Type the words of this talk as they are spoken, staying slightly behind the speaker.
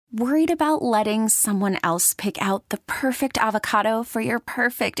Worried about letting someone else pick out the perfect avocado for your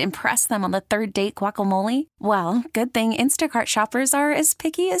perfect impress them on the third date guacamole? Well, good thing Instacart shoppers are as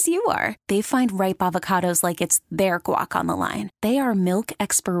picky as you are. They find ripe avocados like it's their guac on the line. They are milk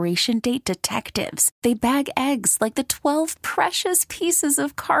expiration date detectives. They bag eggs like the 12 precious pieces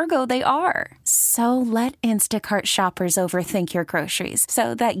of cargo they are. So let Instacart shoppers overthink your groceries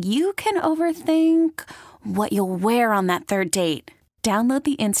so that you can overthink what you'll wear on that third date. Download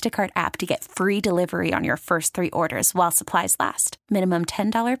the Instacart app to get free delivery on your first 3 orders while supplies last. Minimum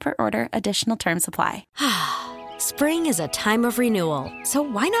 $10 per order. Additional terms apply. Spring is a time of renewal, so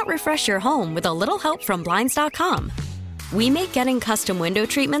why not refresh your home with a little help from Blinds.com? We make getting custom window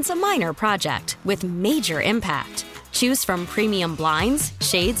treatments a minor project with major impact. Choose from premium blinds,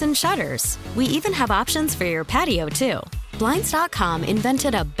 shades, and shutters. We even have options for your patio, too. Blinds.com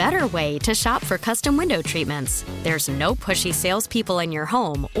invented a better way to shop for custom window treatments. There's no pushy salespeople in your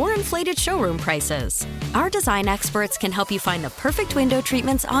home or inflated showroom prices. Our design experts can help you find the perfect window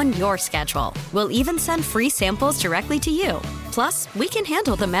treatments on your schedule. We'll even send free samples directly to you. Plus, we can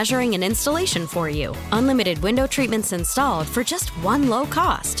handle the measuring and installation for you. Unlimited window treatments installed for just one low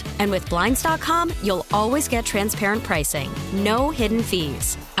cost. And with Blinds.com, you'll always get transparent pricing. No hidden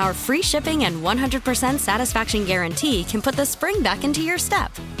fees. Our free shipping and 100% satisfaction guarantee can put the spring back into your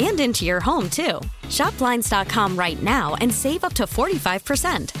step and into your home, too. Shop Blinds.com right now and save up to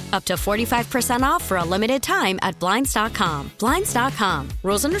 45%. Up to 45% off for a limited time at Blinds.com. Blinds.com.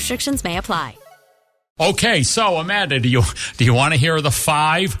 Rules and restrictions may apply. Okay, so Amanda, do you want to hear the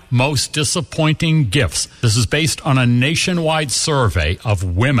 5 most disappointing gifts? This is based on a nationwide survey of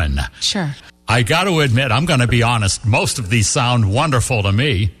women. Sure. I got to admit, I'm going to be honest, most of these sound wonderful to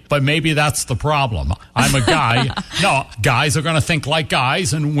me, but maybe that's the problem. I'm a guy. No, guys are going to think like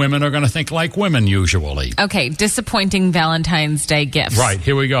guys, and women are going to think like women usually. Okay, disappointing Valentine's Day gifts. Right,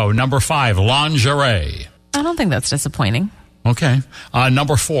 here we go. Number 5, lingerie. I don't think that's disappointing. Okay.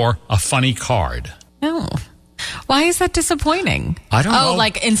 Number 4, a funny card. No. Why is that disappointing? I don't know. Oh,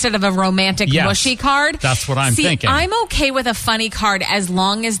 like instead of a romantic mushy card? That's what I'm thinking. I'm okay with a funny card as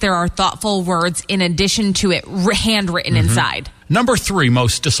long as there are thoughtful words in addition to it handwritten inside. Number 3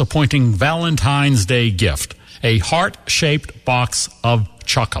 most disappointing Valentine's Day gift, a heart-shaped box of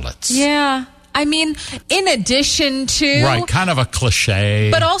chocolates. Yeah. I mean, in addition to... Right, kind of a cliche.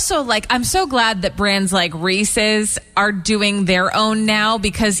 But also, like, I'm so glad that brands like Reese's are doing their own now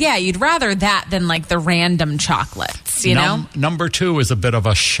because, yeah, you'd rather that than, like, the random chocolates, you know? Number 2 is a bit of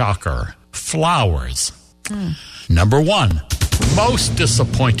a shocker. Flowers. Number 1, most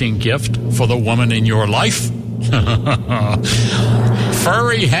disappointing gift for the woman in your life.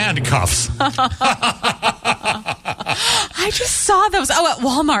 Furry handcuffs. I just saw those. Oh, at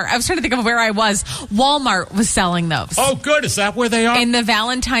Walmart. I was trying to think of where I was. Walmart was selling those. Oh, good. Is that where they are? In the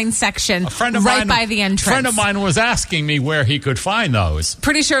Valentine section, right by the entrance. A friend of mine was asking me where he could find those.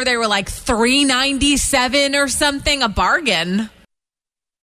 Pretty sure they were like $3.97 or something, a bargain.